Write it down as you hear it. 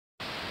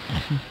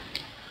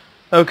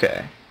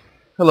Okay.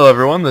 Hello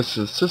everyone, this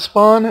is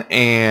Syspawn,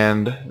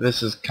 and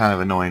this is kind of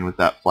annoying with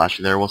that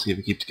flashy there. We'll see if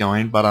it keeps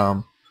going, but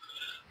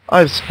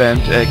I've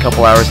spent a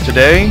couple hours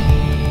today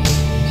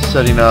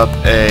setting up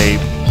a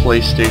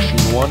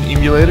PlayStation 1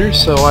 emulator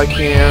so I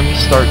can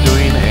start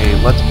doing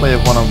a Let's Play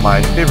of one of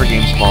my favorite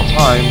games of all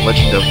time,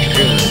 Legend of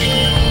Dragoon.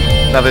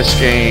 Now this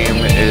game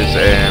is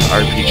an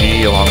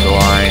RPG along the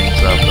lines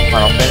of the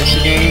Final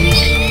Fantasy games,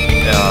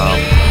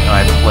 and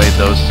I've played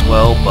those as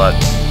well, but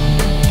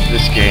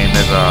this game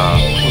is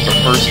was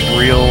the first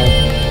real,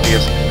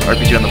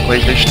 RPG on the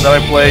PlayStation that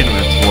I played, and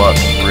it's what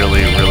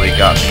really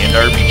got me into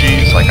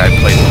RPGs. Like, I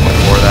played them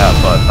before that,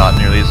 but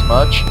not nearly as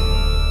much.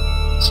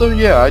 So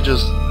yeah, I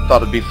just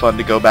thought it'd be fun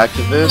to go back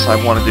to this. I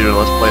wanted to do a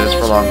Let's Play this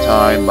for a long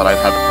time, but I've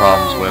had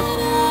problems with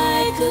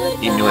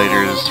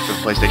emulators for the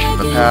PlayStation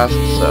in the past,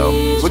 so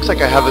looks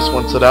like I have this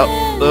one set out,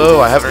 though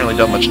I haven't really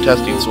done much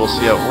testing, so we'll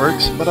see how it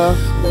works. But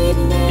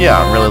yeah,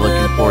 I'm really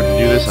looking forward to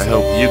do this. I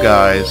hope you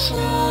guys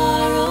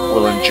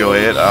will enjoy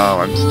it.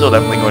 I'm still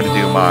definitely going to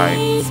do my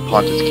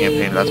Pontus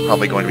campaign. That's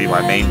probably going to be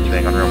my main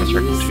thing on Romans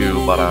Dragoon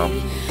 2, but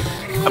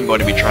I'm going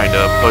to be trying to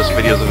post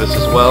videos of this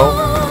as well.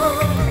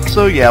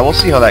 So yeah, we'll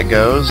see how that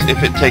goes.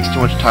 If it takes too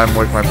much time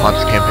away from my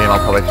Pontus campaign, I'll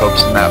probably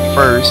focus on that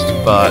first,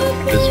 but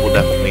this will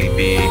definitely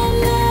be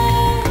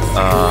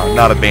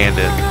not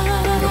abandoned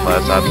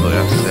unless absolutely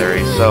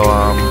necessary. So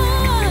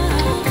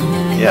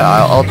yeah,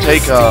 I'll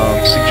take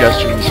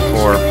suggestions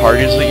for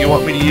parties that you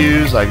want me to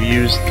use. I've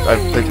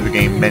played through the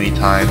game many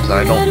times, and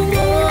I don't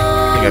think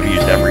I've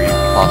used every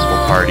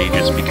possible party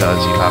just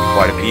because you have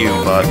quite a few,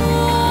 but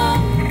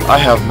I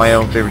have my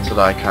own favorites that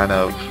I kind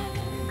of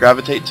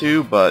gravitate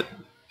to, but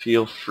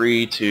feel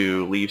free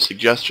to leave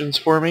suggestions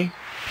for me.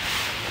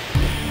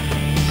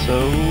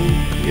 So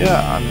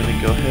yeah, I'm going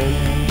to go ahead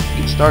and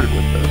get started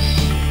with this.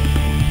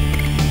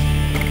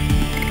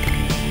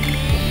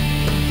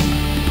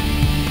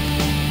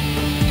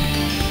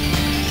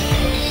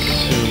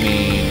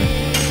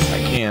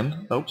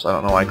 Oops, I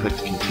don't know why I clicked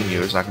continue.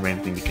 There's not going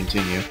to be anything to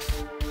continue.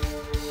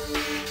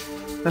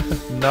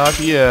 Not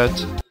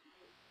yet.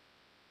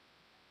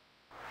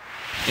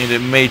 And it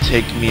may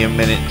take me a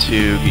minute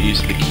to get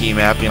used to the key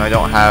mapping. I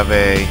don't have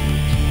a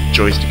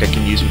joystick I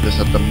can use with this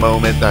at the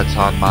moment. That's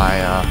on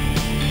my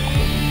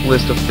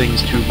list of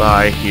things to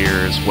buy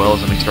here, as well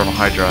as an external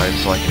hard drive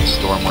so I can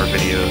store more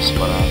videos.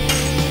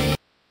 But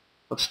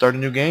let's start a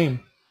new game.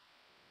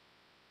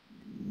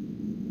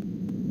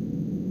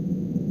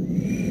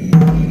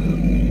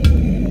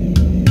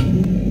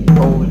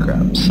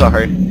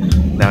 Sorry.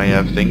 Now you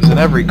have things in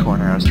every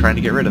corner. I was trying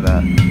to get rid of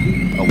that.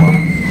 Oh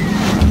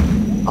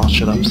well. I'll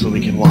shut up so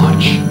we can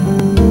watch.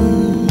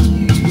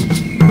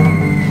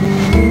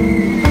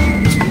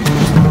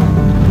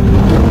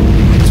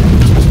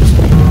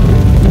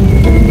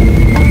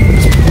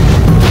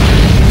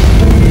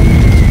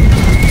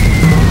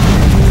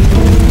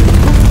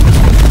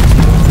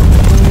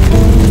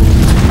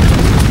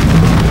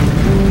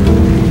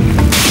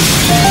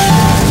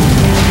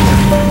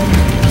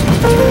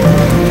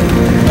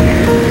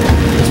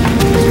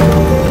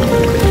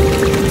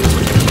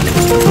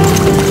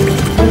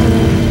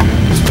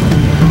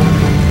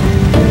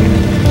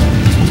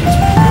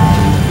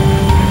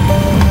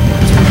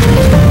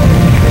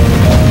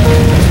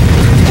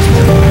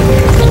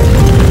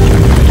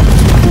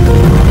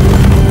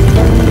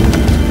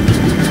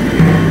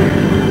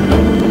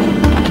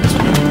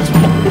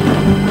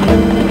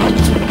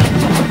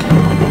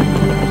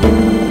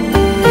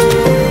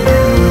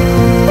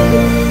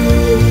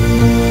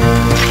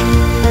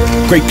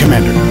 Great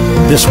Commander,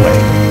 this way.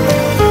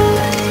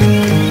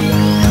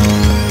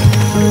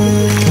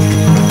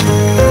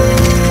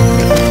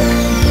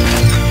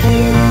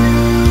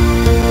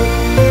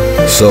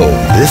 So,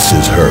 this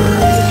is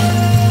her.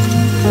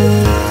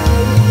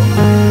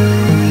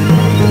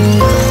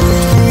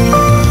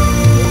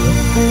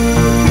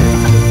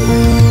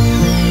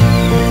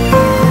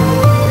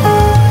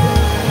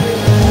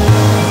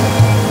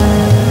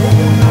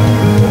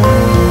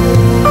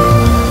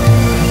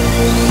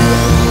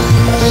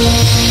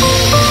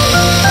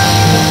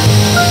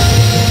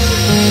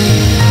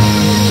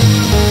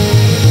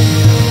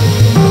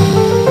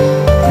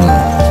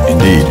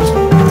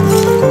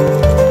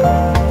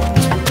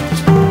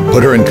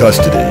 Put her in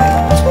custody.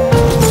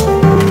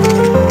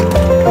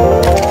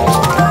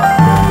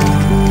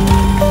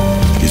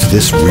 Is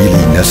this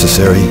really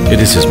necessary? It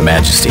is His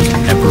Majesty,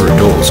 Emperor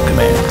Dole's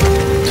command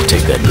to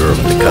take that girl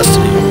into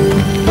custody.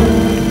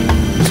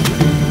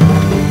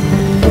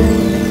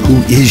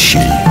 Who is she?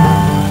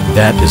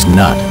 That is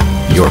not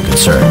your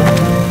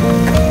concern.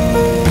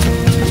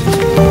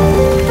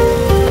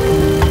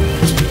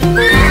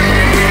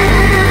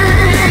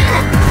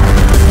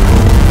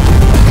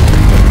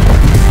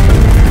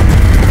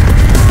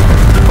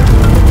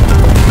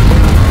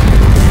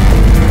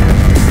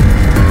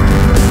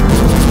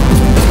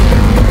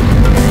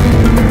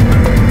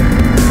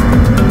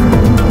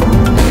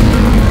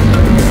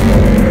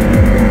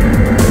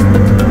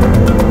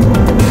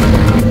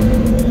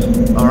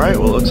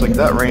 Looks like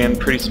that ran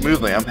pretty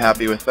smoothly. I'm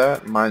happy with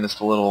that, minus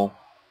the little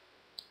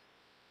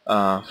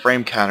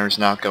Frame counter's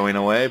not going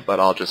away, but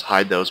I'll just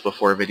hide those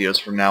before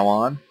videos from now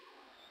on.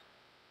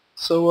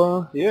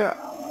 So, yeah,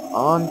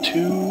 on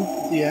to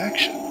the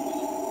action.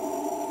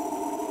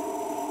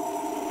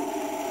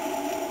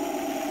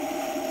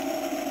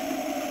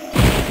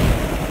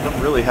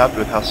 I'm really happy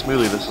with how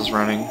smoothly this is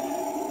running.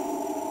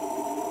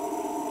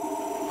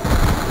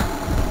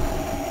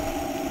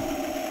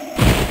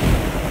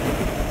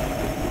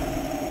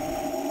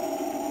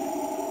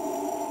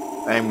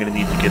 I am going to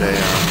need to get a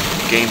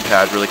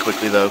gamepad really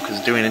quickly though, because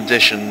doing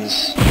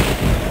additions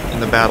in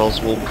the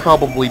battles will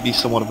probably be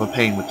somewhat of a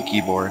pain with the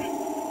keyboard.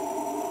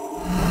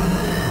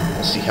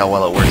 We'll see how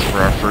well it works for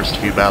our first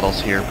few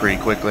battles here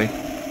pretty quickly.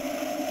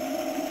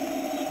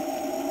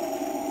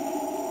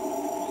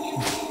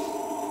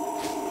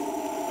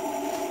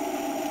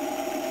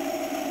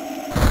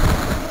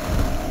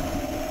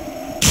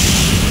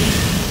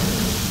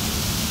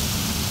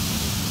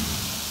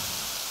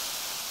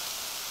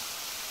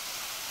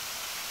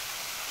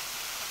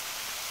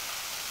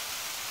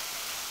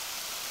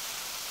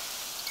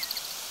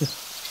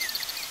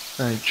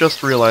 I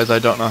just realized I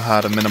don't know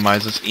how to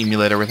minimize this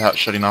emulator without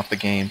shutting off the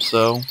game,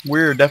 so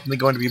we're definitely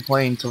going to be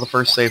playing to the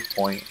first save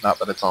point, not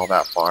that it's all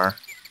that far.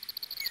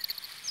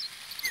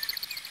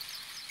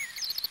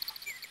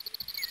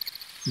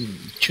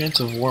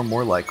 Chance of war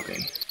more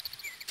likely.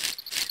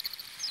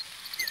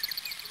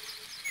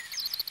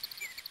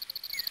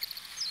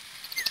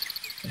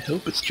 I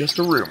hope it's just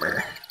a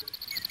rumor.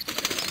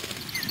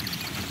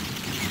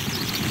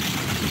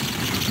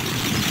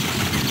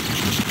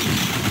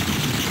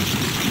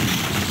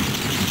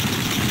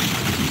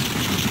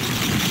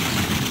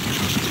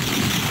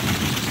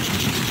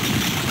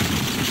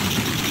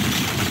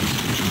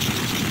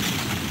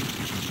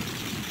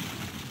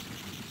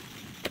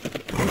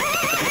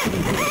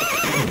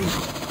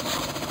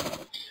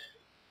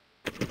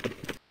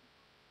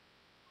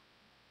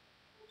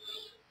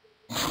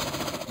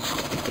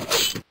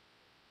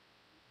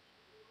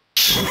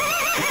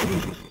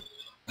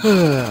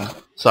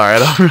 Sorry, I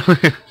don't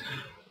really...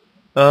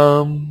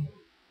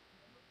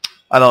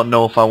 I don't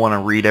know if I want to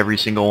read every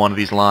single one of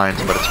these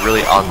lines, but it's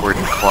really awkward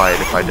and quiet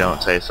if I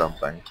don't say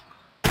something.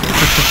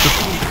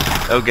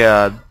 Oh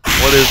god.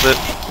 What is it?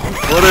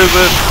 What is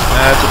it?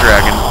 Ah, it's a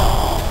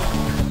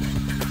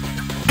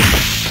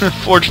dragon.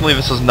 Fortunately,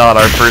 this is not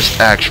our first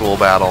actual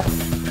battle.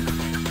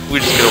 We're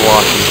just gonna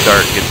watch him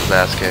start and get his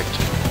ass kicked.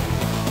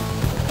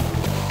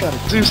 Gotta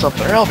do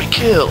something or I'll be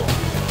killed.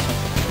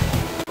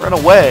 Run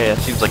away, that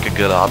seems like a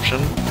good option.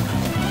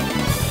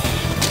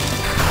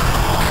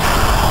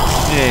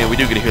 Yeah, we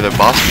do get to hear their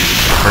boss music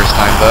for the first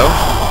time, though.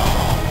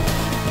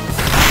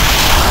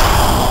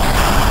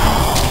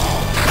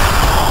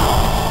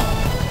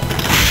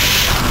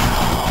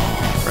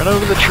 Run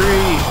over the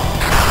tree.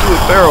 Do a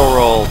barrel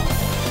roll.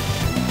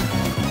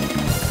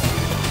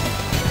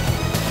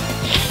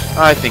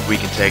 I think we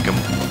can take him.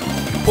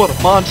 What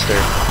a monster.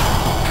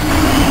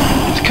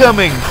 It's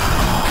coming.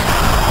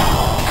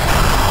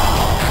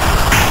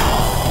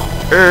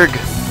 Erg.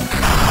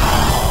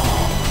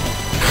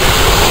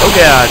 Oh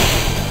god.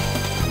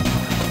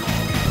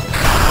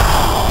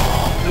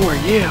 Who are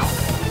you?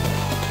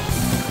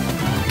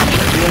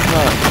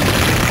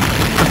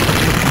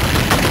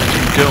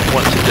 You don't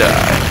want to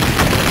die.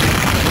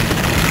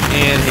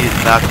 And he's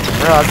knocked some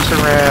rocks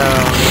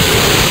around.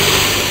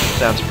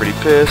 Sounds pretty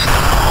pissed.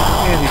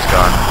 And he's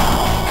gone.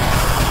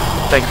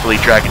 Thankfully,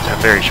 dragons have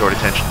very short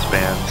attention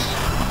spans.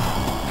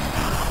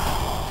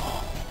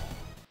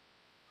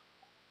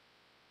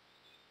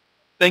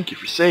 Thank you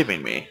for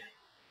saving me.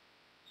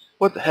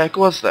 What the heck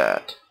was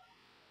that?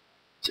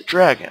 It's a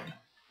dragon.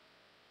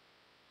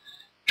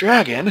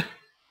 Dragon?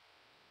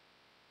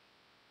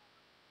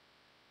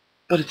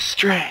 But it's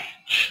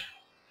strange.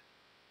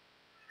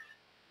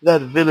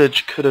 That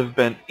village could have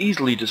been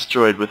easily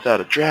destroyed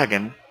without a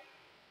dragon.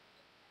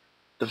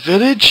 The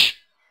village?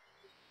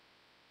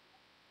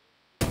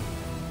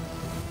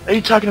 Are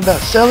you talking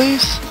about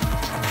Sellies?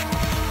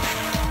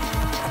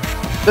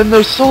 Then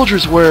those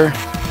soldiers were...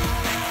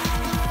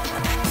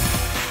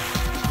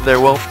 There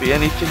won't be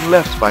anything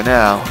left by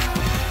now.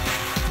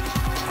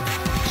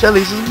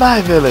 Sellies is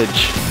my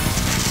village.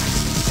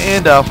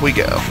 And off we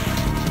go.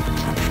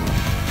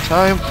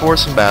 Time for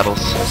some battles.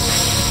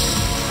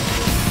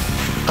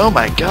 Oh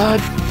my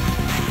god.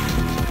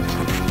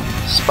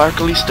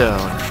 Sparkly stone.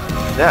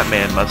 That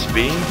man must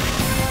be...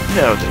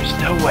 No, there's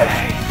no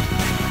way.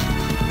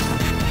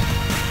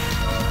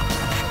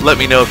 Let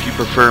me know if you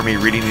prefer me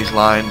reading these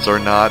lines or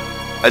not.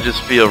 I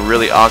just feel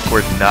really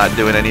awkward not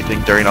doing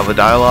anything during all the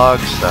dialogue,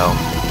 so...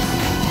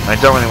 I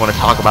don't really want to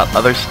talk about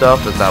other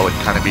stuff, as that would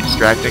kind of be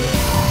distracting.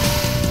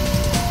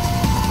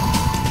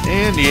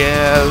 And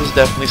yeah, it was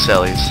definitely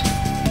Sellies.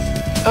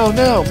 Oh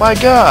no, my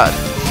god!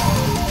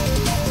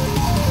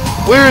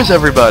 Where is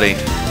everybody?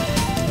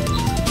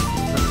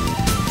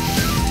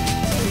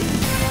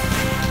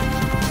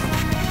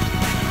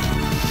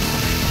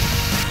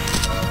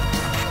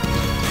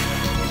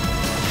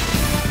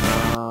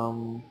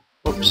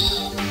 Oops.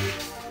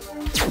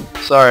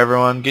 Sorry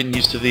everyone, getting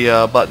used to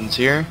the buttons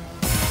here.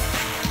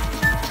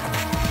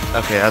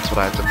 Okay, that's what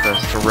I have to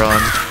press to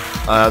run.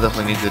 I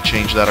definitely need to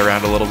change that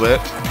around a little bit.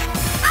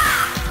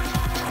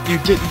 You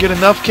didn't get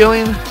enough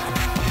killing?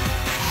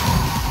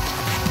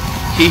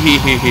 Hee hee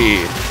hee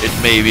hee. It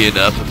may be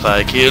enough if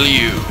I kill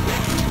you.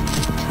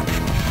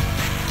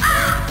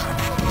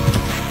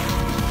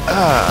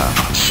 Ah.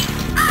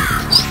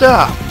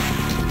 Stop.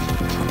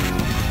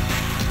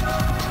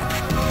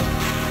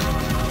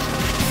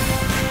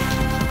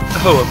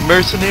 Oh, a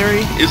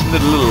mercenary? Isn't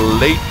it a little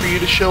late for you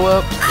to show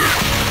up?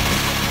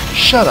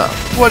 Shut up.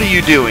 What are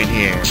you doing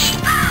here?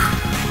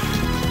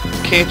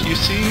 Can't you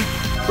see?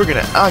 We're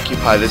gonna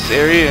occupy this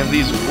area and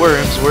these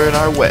worms were in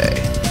our way.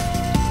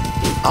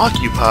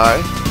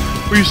 Occupy?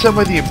 Were you sent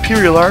by the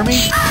Imperial Army?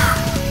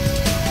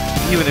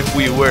 Even if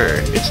we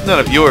were, it's none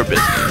of your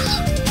business.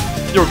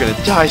 You're gonna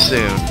die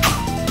soon.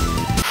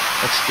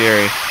 That's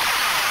scary.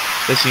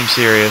 They seem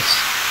serious.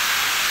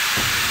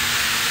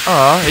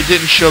 Aw, it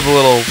didn't show the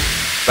little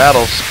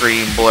battle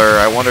screen blur.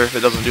 I wonder if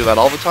it doesn't do that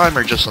all the time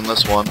or just on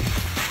this one.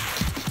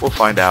 We'll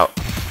find out.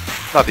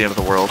 Not the end of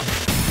the world.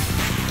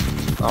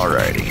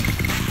 Alrighty.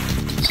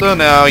 So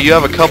now you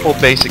have a couple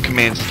basic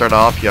commands to start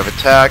off. You have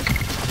attack,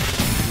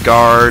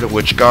 guard,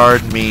 which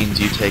guard means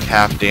you take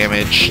half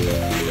damage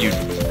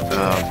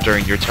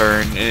during your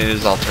turn. It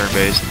is all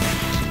turn-based,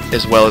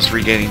 as well as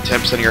regaining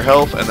 10% of your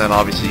health, and then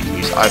obviously you can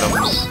use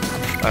items.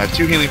 I have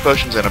 2 healing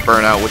potions and a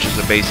burnout, which is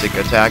a basic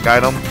attack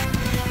item.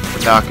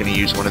 We're not going to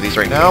use one of these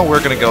right now.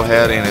 We're going to go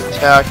ahead and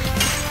attack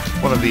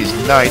one of these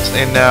knights,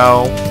 and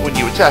now when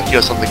you attack you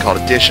have something called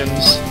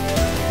additions,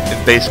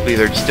 and basically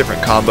they're just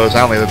different combos.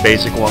 I only have a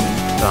basic one,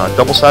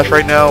 double slash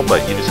right now,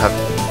 but you just have,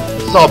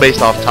 this is all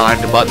based off time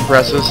to button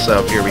presses,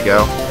 so here we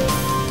go.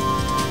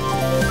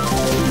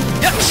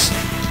 Yes!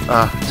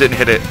 Didn't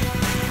hit it.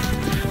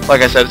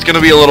 Like I said, it's going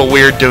to be a little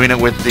weird doing it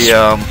with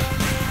the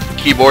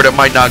keyboard. It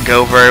might not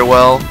go very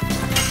well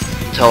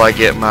until I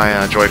get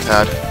my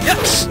joypad.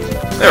 Yes!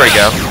 There we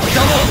go.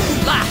 Double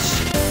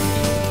slash!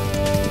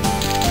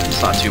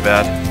 It's not too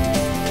bad.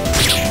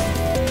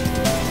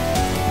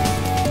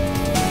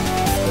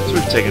 So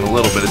we've taken a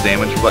little bit of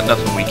damage, but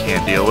nothing we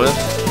can't deal with.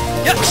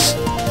 Yes!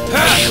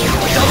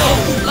 Double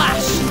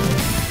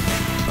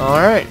slash!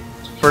 Alright,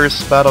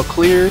 first battle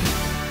cleared.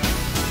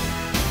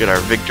 Get our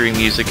victory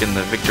music and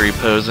the victory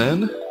pose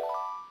in.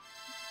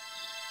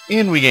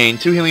 And we gain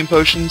 2 healing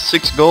potions,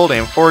 6 gold,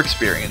 and 4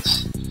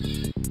 experience.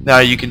 Now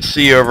you can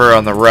see over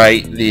on the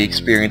right the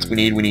experience we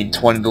need. We need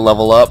 20 to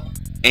level up.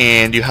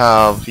 And you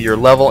have your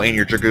level and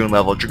your Dragoon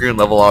level. Dragoon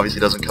level obviously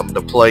doesn't come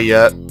into play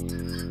yet.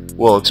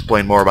 We'll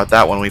explain more about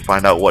that when we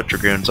find out what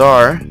Dragoons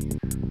are.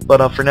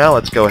 But for now,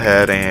 let's go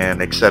ahead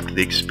and accept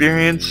the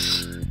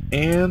experience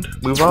and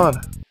move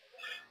on.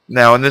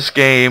 Now in this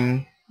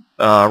game,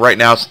 right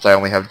now since I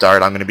only have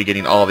Dart, I'm going to be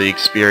getting all the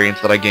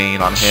experience that I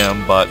gain on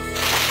him, but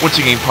once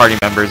you gain party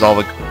members, all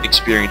the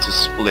experience is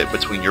split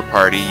between your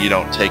party. You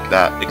don't take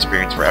that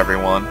experience for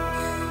everyone.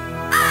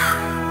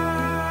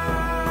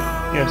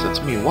 Yes,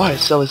 it's me. Why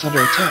is Sully's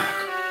under attack?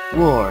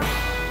 War.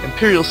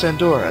 Imperial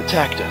Sandora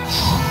attacked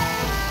us.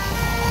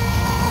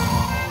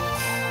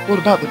 What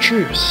about the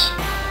truce?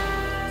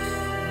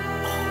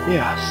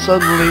 Yeah,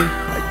 suddenly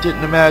I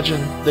didn't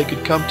imagine they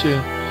could come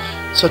to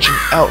such an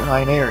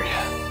outlying area.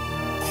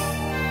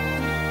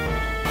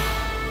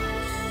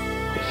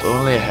 If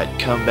only I had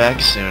come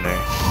back sooner.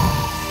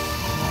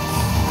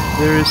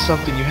 There is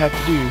something you have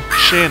to do.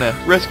 Shanna,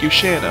 rescue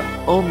Shanna.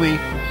 Only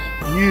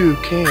you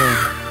can.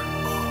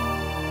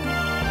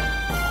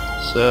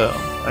 So,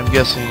 I'm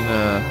guessing,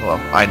 well,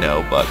 I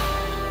know, but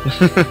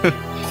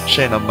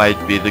Shanna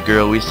might be the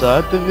girl we saw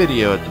at the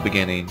video at the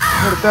beginning.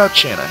 What about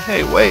Shanna?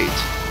 Hey, wait.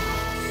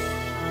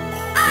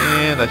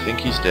 And I think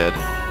he's dead.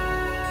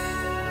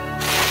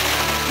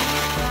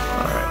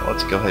 Alright,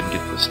 let's go ahead and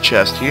get this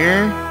chest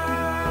here.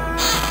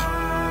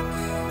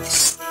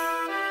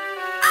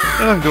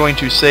 And I'm going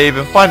to save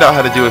and find out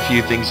how to do a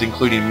few things,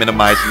 including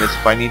minimizing this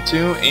if I need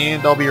to,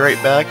 and I'll be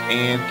right back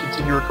and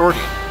continue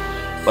recording.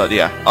 But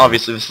yeah,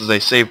 obviously this is a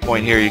save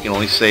point here. You can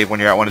only save when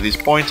you're at one of these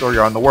points or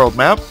you're on the world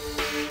map.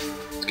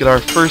 Let's get our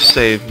first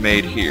save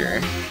made here.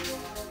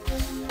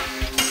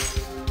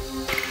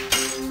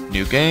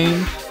 New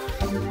game.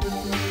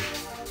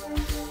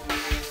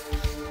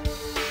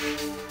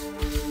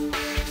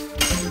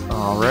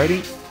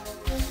 Alrighty.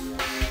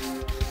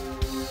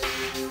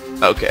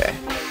 Okay.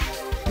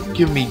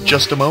 Give me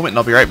just a moment and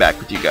I'll be right back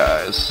with you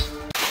guys.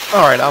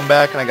 Alright, I'm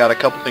back and I got a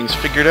couple things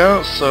figured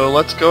out, so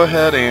let's go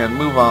ahead and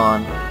move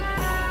on.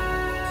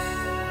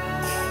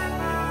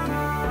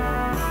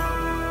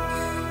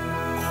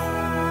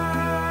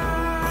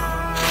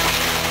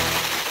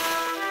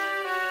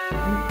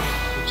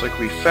 Looks like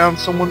we found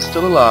someone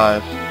still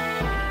alive.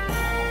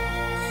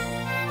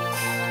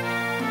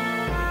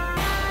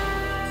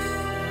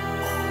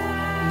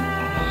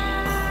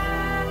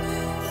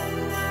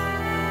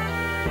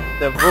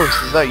 That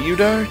voice, is that you,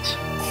 Dart?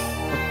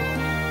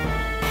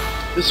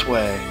 This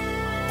way.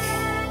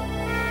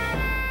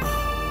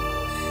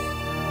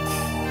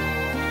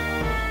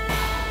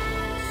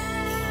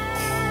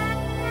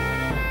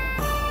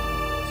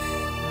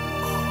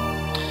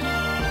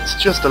 It's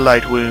just a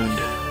light wound.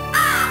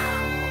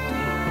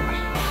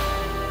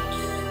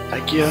 I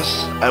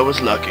guess I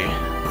was lucky.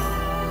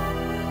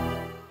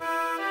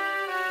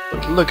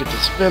 But look at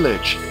this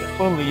village. If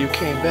only you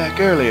came back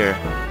earlier.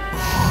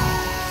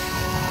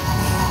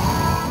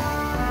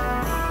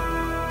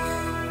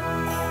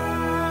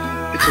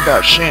 It's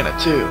about Shanna,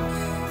 too.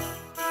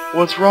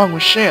 What's wrong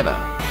with Shanna?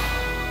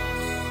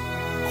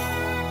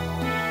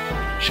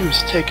 She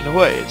was taken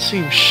away. It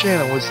seems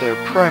Shanna was their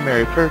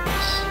primary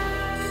purpose.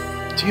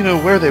 Do you know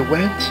where they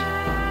went?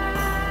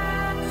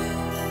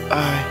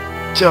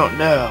 I don't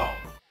know.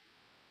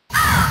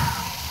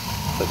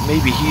 But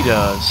maybe he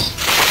does.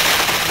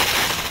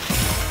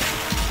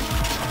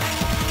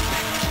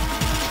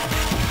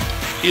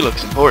 He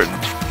looks important.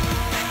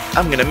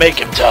 I'm gonna make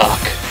him talk.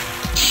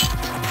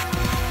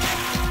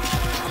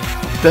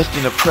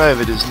 Besting a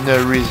private is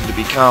no reason to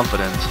be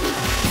confident.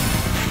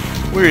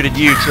 Where did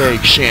you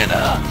take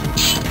Shanna?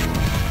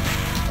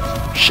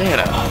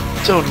 Shanna,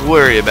 don't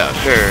worry about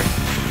her.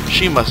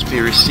 She must be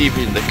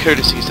receiving the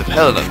courtesies of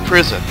Helena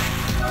prison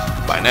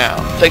by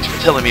now. Thanks for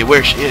telling me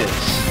where she is.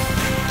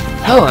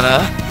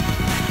 Helena?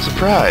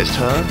 Surprised,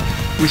 huh?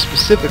 We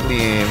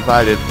specifically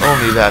invited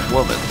only that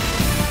woman.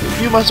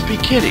 You must be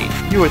kidding.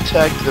 You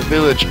attacked the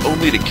village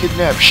only to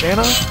kidnap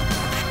Shanna?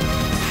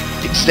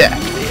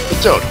 Exactly.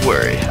 But don't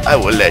worry. I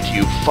will let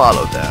you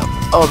follow them.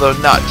 Although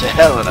not to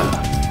Helena.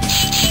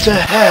 To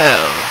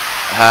hell!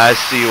 I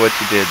see what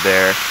you did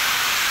there.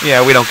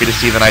 Yeah, we don't get to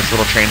see the nice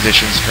little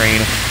transition screen.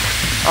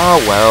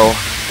 Oh well.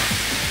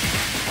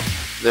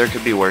 There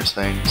could be worse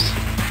things.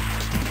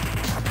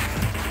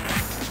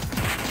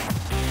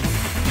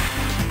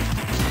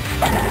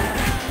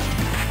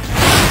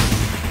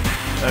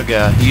 Oh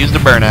god, he used a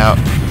burnout.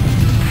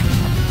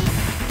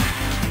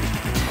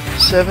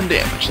 7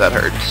 damage, that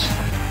hurts.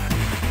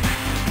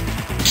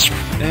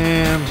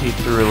 And he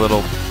threw a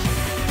little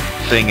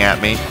thing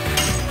at me.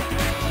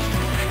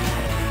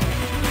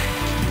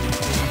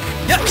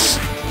 Yes.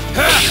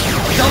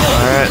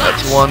 Alright,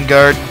 that's one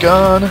guard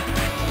gone.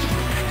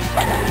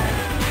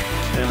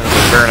 And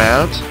another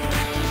burnout.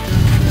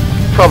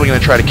 Probably gonna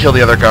try to kill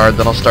the other guard,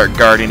 then I'll start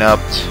guarding up,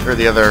 or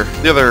the other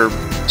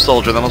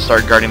soldier, then I'll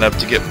start guarding up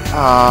to get...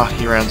 Ah,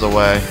 he runs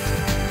away.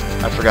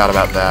 I forgot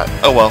about that.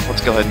 Oh well,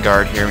 let's go ahead and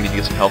guard here. We need to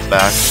get some health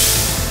back.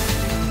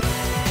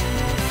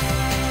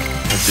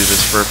 Let's do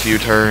this for a few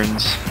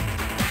turns.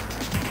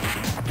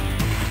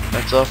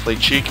 That's awfully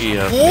cheeky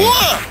of me.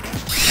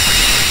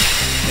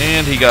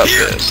 And he got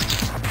pissed.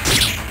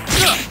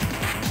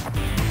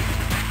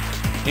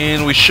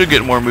 And we should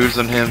get more moves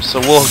than him, so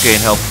we'll gain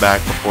health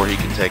back before he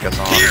can take us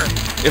on.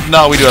 If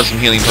not, we do have some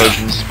healing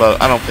potions,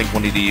 but I don't think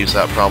we'll need to use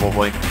that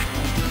probably.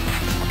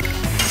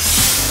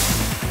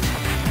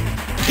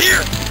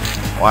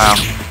 Wow.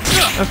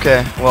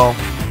 Okay, well,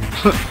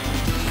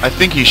 I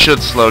think he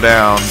should slow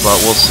down, but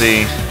we'll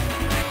see.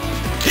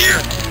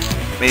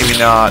 Maybe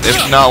not.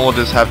 If not, we'll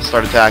just have to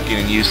start attacking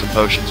and use some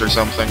potions or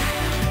something.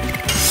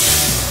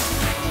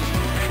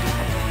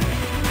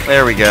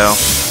 There we go.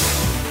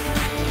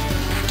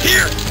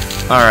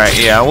 Alright,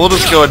 yeah, we'll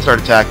just go ahead and start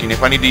attacking.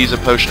 If I need to use a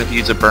potion, if he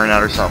needs a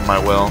burnout or something, I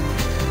will.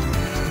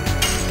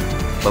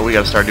 But we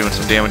gotta start doing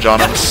some damage on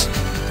him.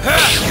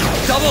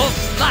 Double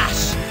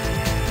slash.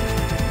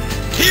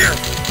 Here.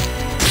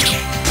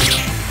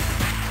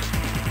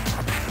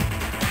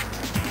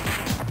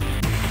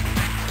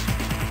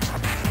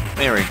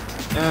 There we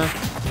go.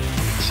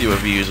 See what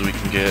views we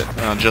can get.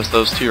 Just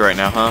those two right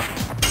now, huh?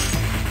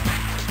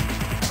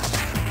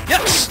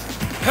 Yes.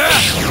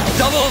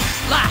 Double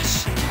slash.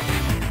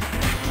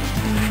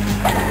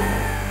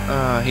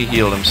 He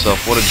healed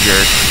himself. What a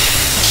jerk.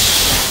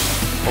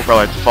 We'll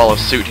probably have to follow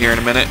suit here in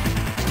a minute.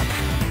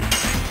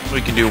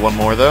 We can do one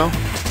more, though.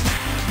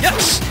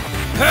 Yes.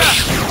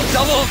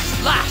 Double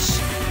slash.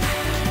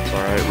 It's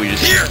alright, we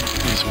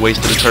just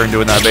wasted a turn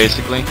doing that,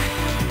 basically.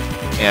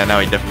 Yeah, now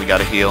he definitely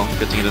got a heal.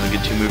 Good thing he doesn't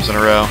get 2 moves in a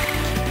row.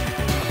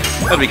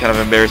 That'd be kind of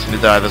embarrassing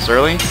to die this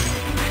early.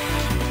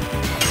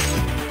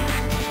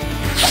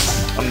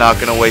 I'm not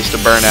going to waste a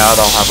burnout.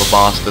 I'll have a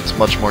boss that's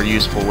much more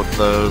useful with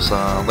those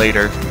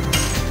later.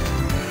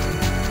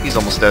 He's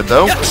almost dead,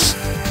 though. Yes.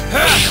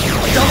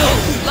 Double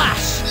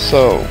slash.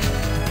 So,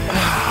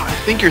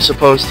 I think you're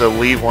supposed to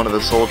leave one of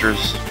the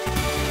soldiers,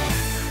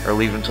 or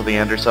leave him till the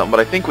end or something, but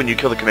I think when you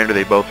kill the commander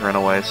they both run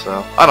away,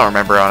 so I don't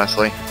remember,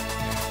 honestly.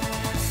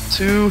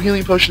 2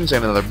 healing potions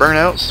and another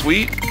burnout,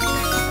 sweet.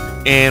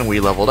 And we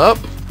leveled up.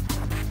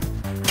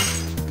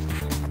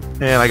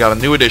 And I got a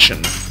new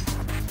addition.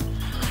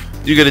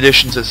 You get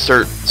additions at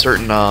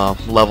certain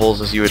levels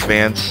as you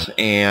advance,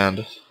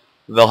 and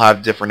they'll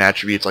have different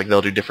attributes, like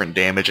they'll do different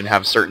damage and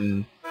have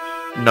certain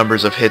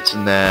numbers of hits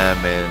in them,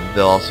 and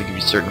they'll also give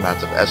you certain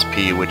amounts of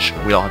SP, which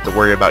we don't have to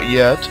worry about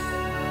yet.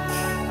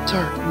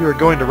 Tark, you are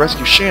going to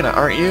rescue Shanna,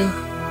 aren't you?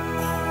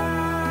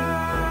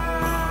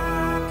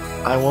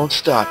 I won't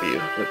stop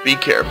you, but be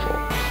careful.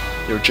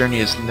 Your journey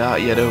is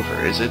not yet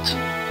over, is it?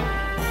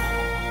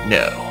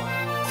 No.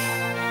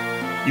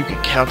 You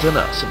can count on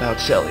us about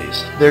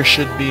Sellies. There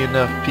should be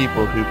enough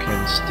people who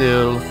can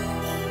still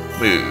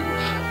move.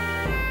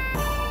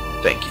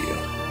 Thank you.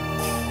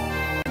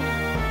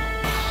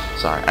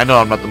 Sorry, I know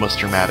I'm not the most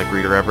dramatic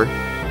reader ever.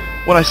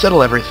 When I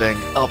settle everything,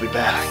 I'll be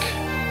back.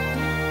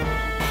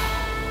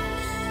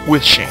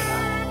 With Shanna.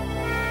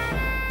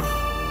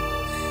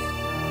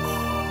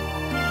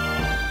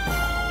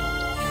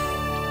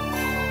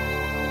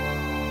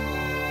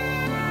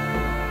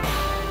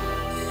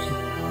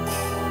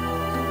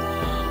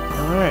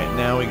 Alright,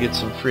 now we get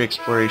some free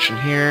exploration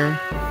here.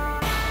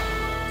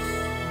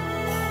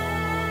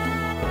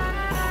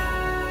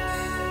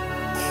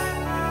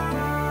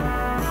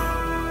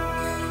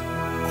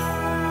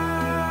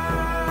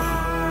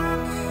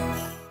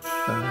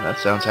 That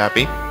sounds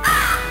happy.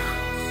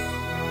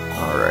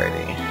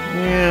 Alrighty.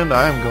 And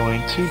I'm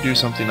going to do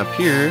something up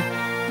here.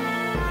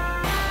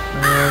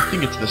 I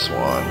think it's this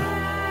one.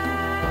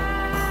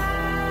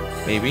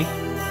 Maybe.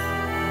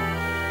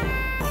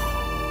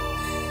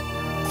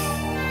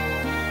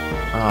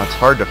 It's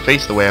hard to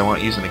face the way I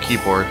want using the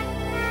keyboard.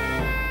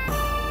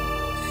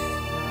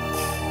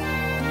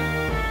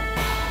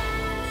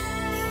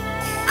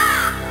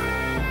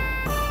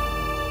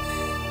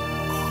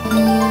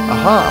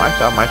 Aha! I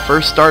found my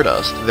first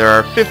Stardust. There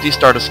are 50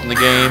 Stardust in the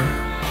game.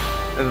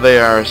 They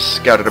are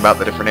scattered about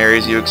the different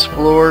areas you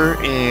explore,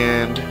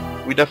 and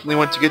we definitely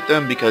want to get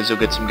them because you'll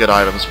get some good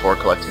items for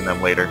collecting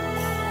them later.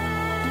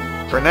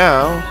 For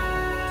now,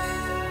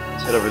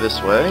 let's head over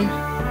this way.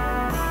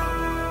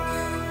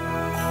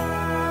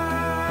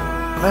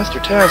 Master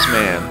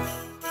Tasman!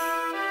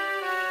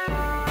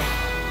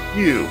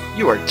 You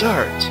are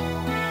Dart!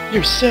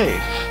 You're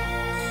safe!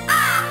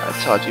 I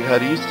taught you how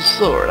to use the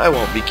sword. I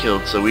won't be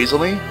killed so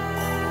easily.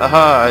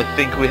 Aha, I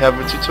think we have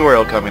a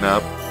tutorial coming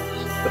up.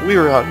 But we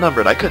were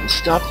outnumbered. I couldn't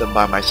stop them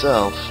by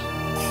myself.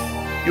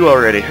 You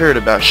already heard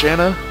about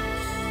Shanna?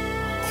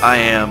 I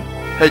am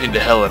heading to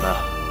Helena.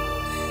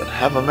 But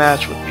have a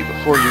match with me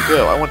before you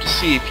go. I want to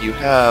see if you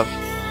have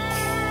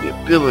the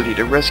ability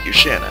to rescue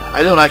Shanna.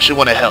 I don't actually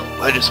want to help.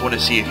 I just want to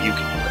see if you can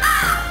do that.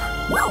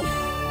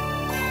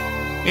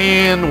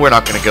 And we're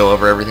not going to go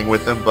over everything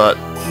with them, but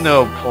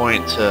no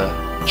point to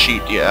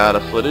cheat you out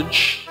of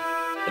footage.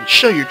 And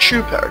show your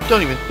true power.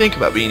 Don't even think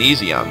about being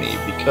easy on me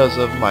because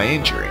of my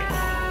injury.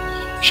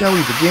 Shall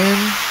we begin?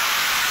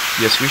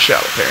 Yes, we shall,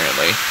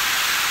 apparently.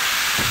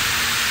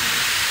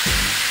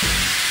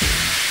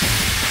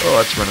 Oh,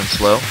 that's running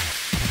slow.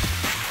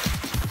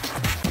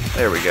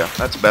 There we go.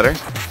 That's better.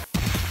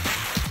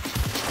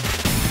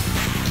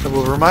 I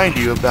will remind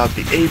you about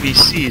the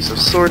ABCs of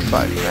sword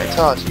fighting I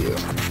taught you.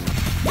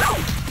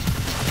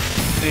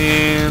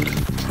 And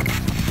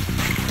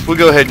we'll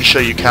go ahead and show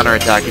you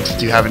counterattacking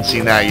since you haven't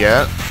seen that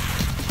yet.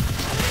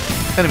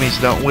 Enemies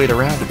don't wait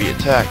around to be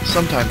attacked.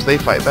 Sometimes they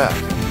fight back.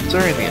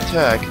 During the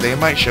attack, they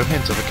might show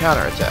hints of a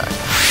counterattack.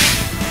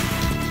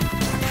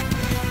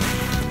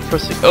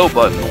 Press the O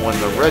button when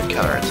the red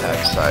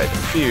counterattack side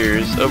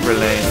appears,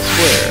 overlaying the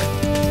square.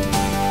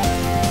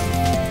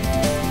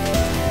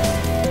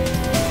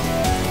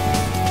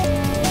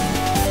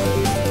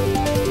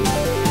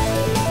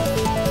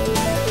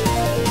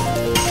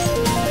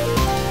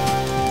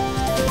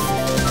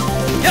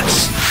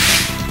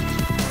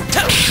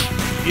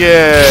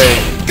 Yay!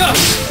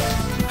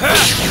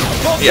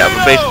 Yeah,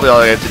 but basically all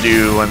I have to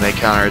do when they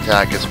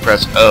counterattack is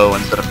press O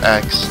instead of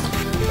X.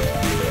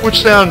 Which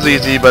sounds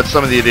easy, but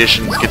some of the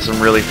additions get some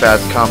really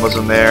fast combos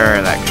in there,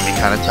 and that can be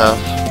kind of tough.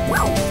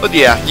 But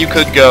yeah, you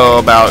could go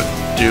about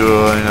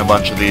doing a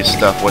bunch of these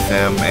stuff with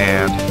him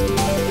and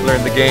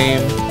learn the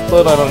game,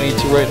 but I don't need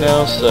to right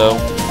now, so...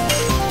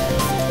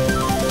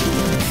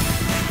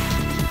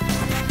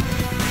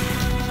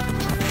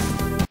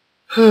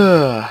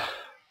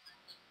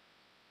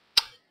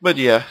 But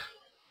yeah,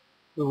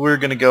 we're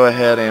going to go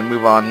ahead and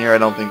move on here. I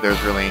don't think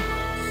there's really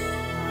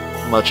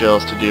much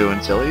else to do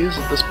in Sillies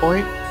at this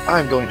point.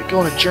 I'm going to go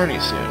on a journey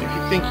soon. If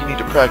you think you need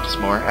to practice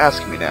more,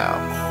 ask me now.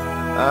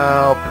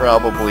 I'll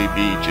probably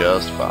be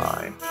just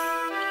fine.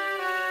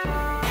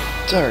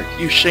 Dart,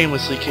 you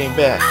shamelessly came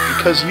back.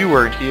 Because you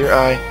weren't here,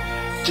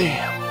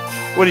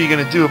 Damn. What are you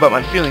going to do about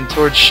my feeling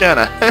towards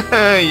Shanna?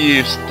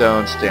 You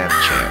don't stand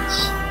a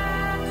chance.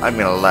 I'm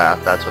going to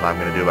laugh. That's what I'm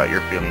going to do about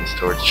your feelings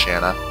towards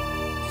Shanna.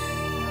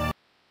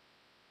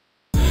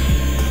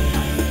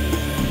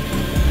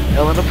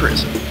 Helena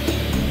Prison.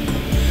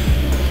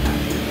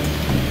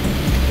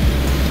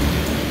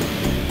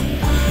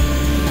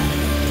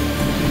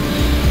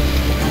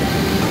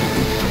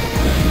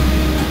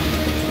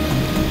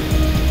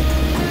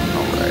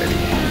 Alrighty.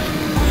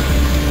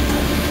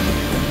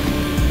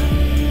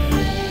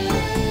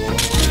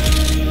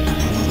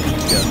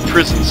 Got a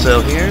prison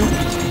cell here.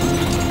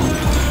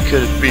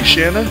 Could it be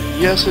Shanna?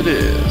 Yes, it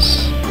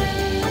is.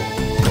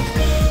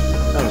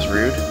 That was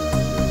rude.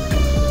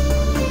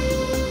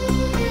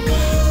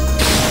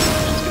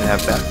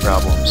 Have back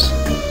problems.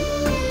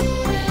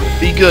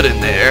 Be good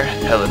in there,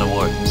 Helena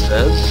Warden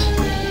says.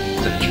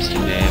 It's an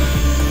interesting name.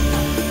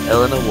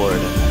 Helena Warden.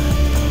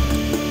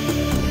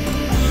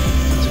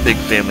 It's a big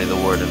family, the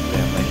Warden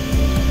family.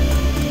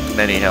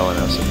 Many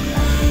Helenas in there.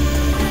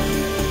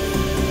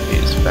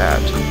 He's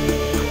fat.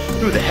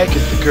 Who the heck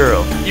is the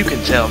girl? You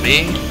can tell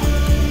me.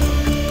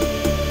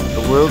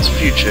 The world's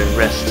future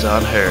rests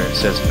on her,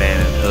 says Man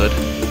in Hood.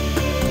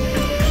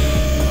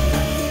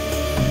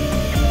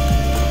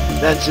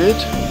 That's it?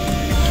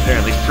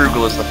 Apparently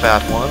Frugal is the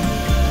fat one.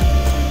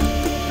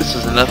 This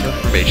is enough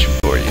information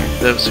for you.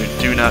 Those who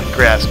do not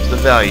grasp the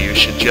value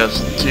should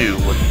just do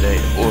what the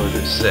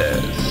order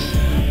says.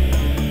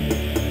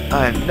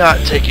 I am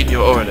not taking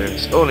your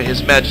orders. Only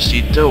His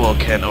Majesty Dowell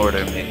can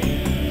order me.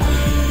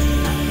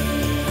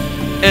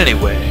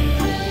 Anyway,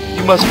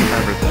 you must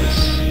remember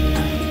this.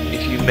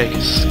 If you make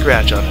a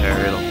scratch on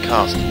her, it'll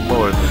cost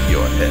more than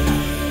your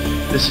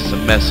head. This is a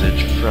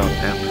message from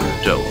Emperor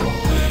Dowell.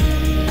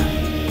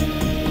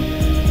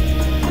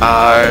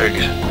 Arg.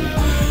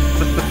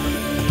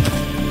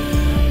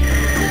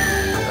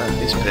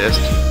 He's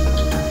pissed.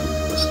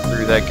 Just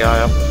threw that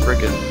guy off the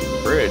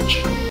frickin'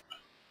 bridge.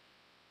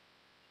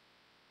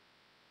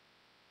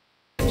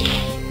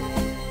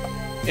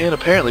 And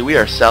apparently we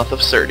are south of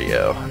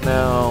Serdio.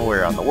 Now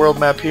we're on the world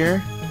map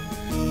here.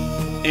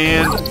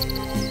 And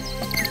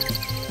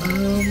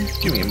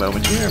give me a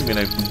moment here. I'm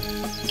gonna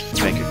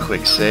make a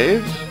quick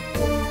save.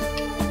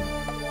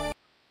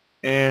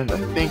 And I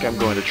think I'm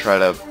going to try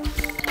to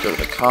go to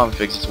the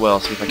configs as well,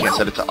 see if I can't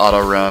set it to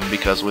auto run,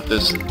 because with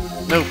this,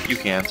 nope, you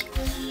can't.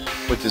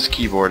 With this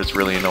keyboard it's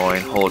really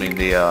annoying holding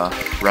the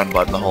run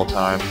button the whole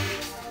time.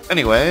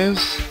 Anyways,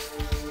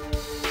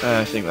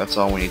 I think that's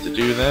all we need to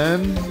do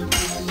then.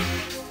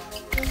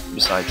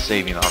 Besides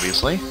saving,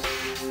 obviously.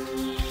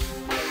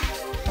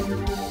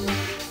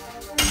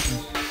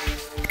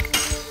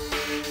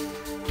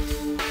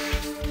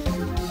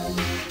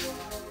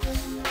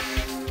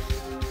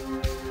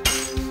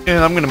 And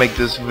I'm going to make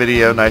this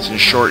video nice and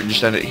short and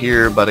just end it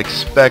here, but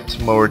expect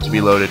more to be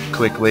loaded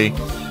quickly.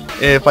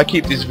 If I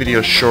keep these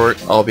videos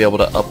short, I'll be able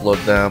to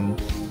upload them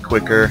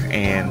quicker,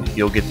 and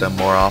you'll get them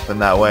more often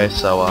that way,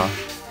 so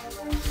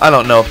I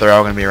don't know if they're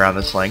all going to be around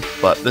this length,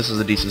 but this is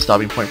a decent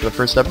stopping point for the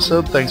first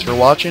episode. Thanks for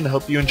watching. I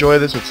hope you enjoy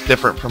this. It's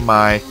different from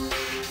my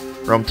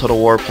Rome Total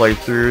War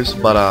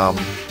playthroughs, but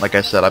like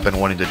I said, I've been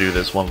wanting to do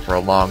this one for a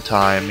long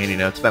time,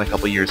 meaning it's been a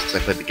couple years since I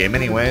played the game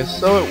anyways,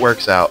 so it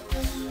works out.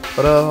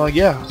 But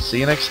yeah,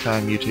 see you next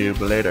time, YouTube.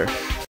 Later.